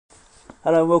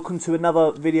Hello and welcome to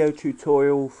another video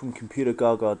tutorial from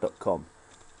Computergaga.com.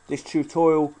 This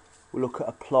tutorial will look at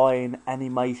applying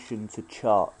animation to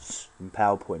charts in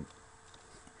PowerPoint.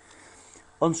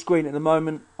 On screen at the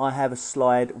moment I have a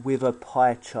slide with a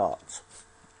pie chart,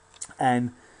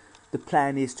 and the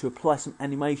plan is to apply some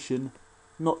animation,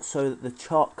 not so that the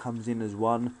chart comes in as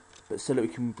one, but so that we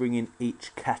can bring in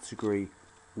each category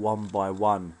one by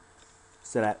one,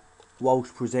 so that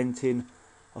whilst presenting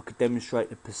I could demonstrate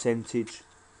the percentage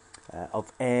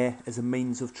of air as a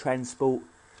means of transport,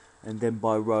 and then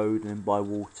by road, and then by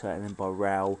water, and then by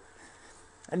rail,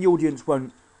 and the audience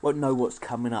won't know what's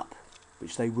coming up,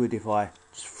 which they would if I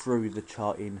just threw the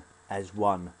chart in as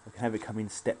one. I can have it come in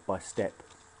step by step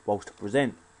whilst I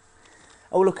present.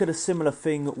 I will look at a similar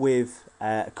thing with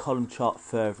a column chart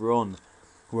further on,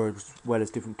 where as well as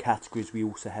different categories we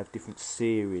also have different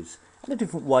series and the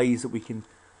different ways that we can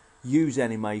use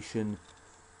animation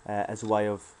as a way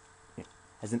of,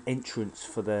 as an entrance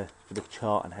for the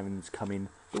chart, and having it come in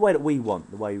the way that we want,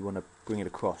 the way we want to bring it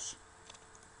across.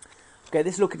 Okay,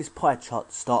 let's look at this pie chart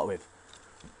to start with.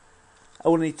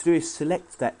 All I need to do is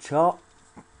select that chart,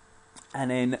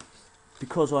 and then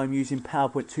because I'm using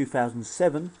PowerPoint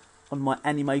 2007, on my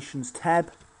animations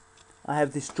tab I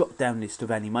have this drop down list of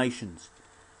animations,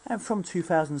 and from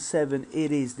 2007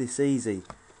 it is this easy.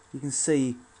 You can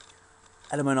see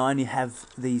at the moment I only have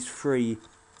these three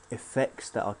effects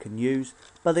that I can use,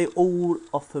 but they all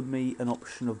offer me an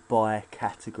option of by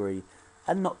category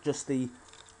and not just the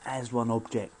as one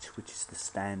object, which is the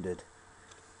standard.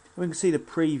 We can see the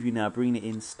preview now, bringing it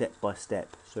in step by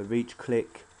step. So with each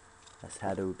click, that's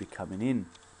how they will be coming in,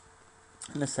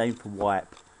 and the same for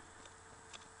wipe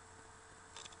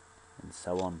and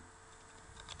so on.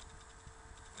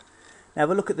 Now if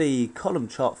I look at the column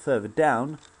chart further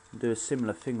down and do a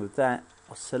similar thing with that,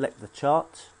 I'll select the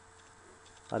chart.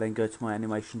 I then go to my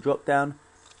animation drop down,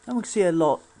 and we can see a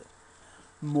lot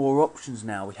more options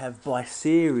now. We have by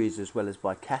series as well as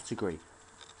by category.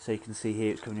 So you can see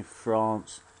here it's coming in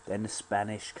France, then the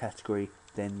Spanish category,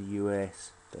 then the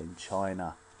US, then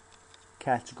China.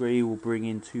 Category will bring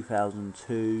in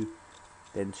 2002,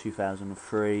 then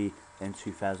 2003, then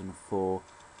 2004,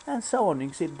 and so on. You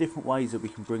can see the different ways that we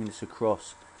can bring this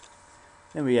across.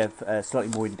 Then we have slightly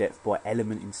more in depth by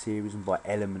element in series and by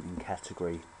element in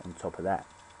category on top of that.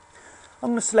 I'm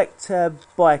going to select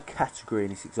by category in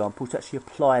this example to actually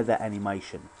apply that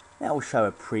animation. Now we'll show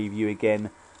a preview again.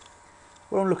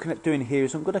 What I'm looking at doing here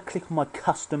is I'm going to click on my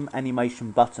custom animation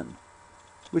button,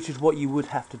 which is what you would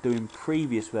have to do in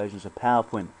previous versions of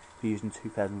PowerPoint if you're using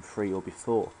 2003 or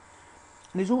before.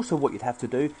 And it's also what you'd have to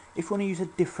do if you want to use a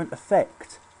different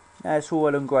effect. Now it's all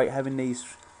well and great having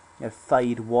these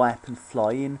fade, wipe and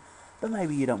fly in, but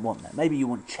maybe you don't want that. Maybe you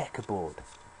want checkerboard.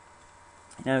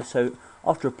 So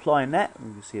after applying that,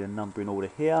 you can see the number in order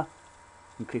here.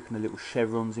 You can click on the little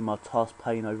chevrons in my task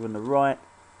pane over on the right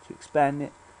to expand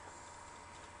it.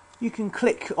 You can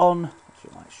click on,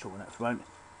 actually I might shorten that for a moment,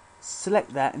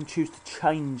 select that and choose to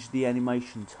change the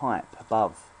animation type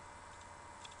above.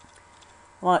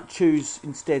 I might choose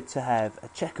instead to have a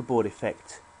checkerboard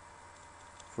effect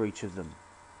for each of them.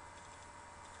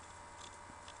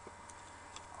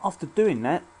 After doing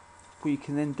that, what you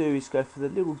can then do is go for the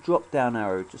little drop down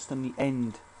arrow just on the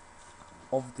end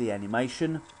of the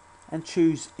animation and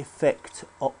choose effect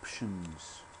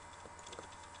options.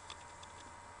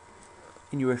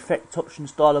 In your effect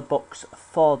options dialog box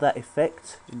for that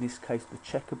effect, in this case the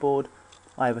checkerboard,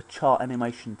 I have a chart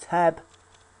animation tab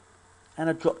and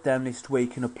a drop down list where you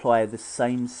can apply the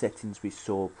same settings we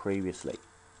saw previously.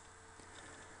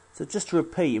 So just to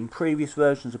repeat, in previous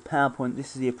versions of PowerPoint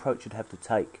this is the approach you'd have to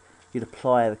take. You'd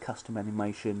apply the custom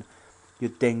animation,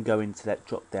 you'd then go into that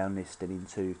drop down list and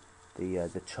into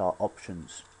the chart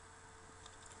options.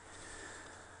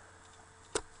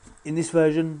 In this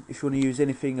version, if you want to use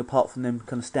anything apart from them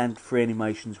kind of standard free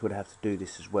animations, would have to do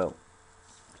this as well.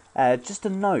 Just a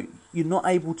note, you're not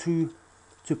able to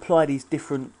apply these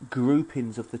different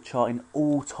groupings of the chart in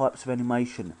all types of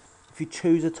animation. If you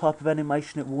choose a type of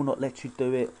animation it will not let you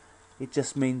do it. It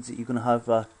just means that you're going to have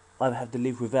either have to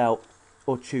live without,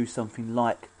 or choose something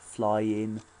like fly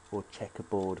in or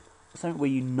checkerboard, or something where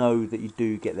you know that you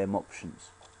do get them options.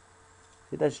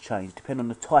 It does change depending on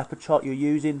the type of chart you're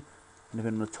using, and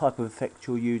depending on the type of effect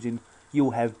you're using.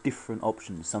 You'll have different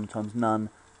options, sometimes none,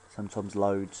 sometimes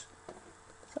loads,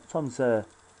 sometimes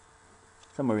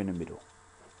somewhere in the middle.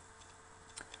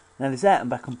 Now there's that,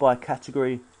 and back on by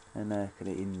category, and get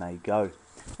it in, there you go.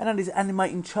 And that is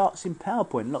animating charts in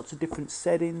PowerPoint, lots of different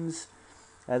settings.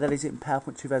 That is it in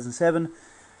PowerPoint 2007.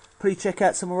 Please check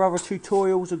out some of our other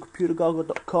tutorials on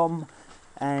Computergaga.com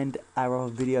and our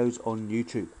other videos on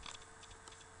YouTube.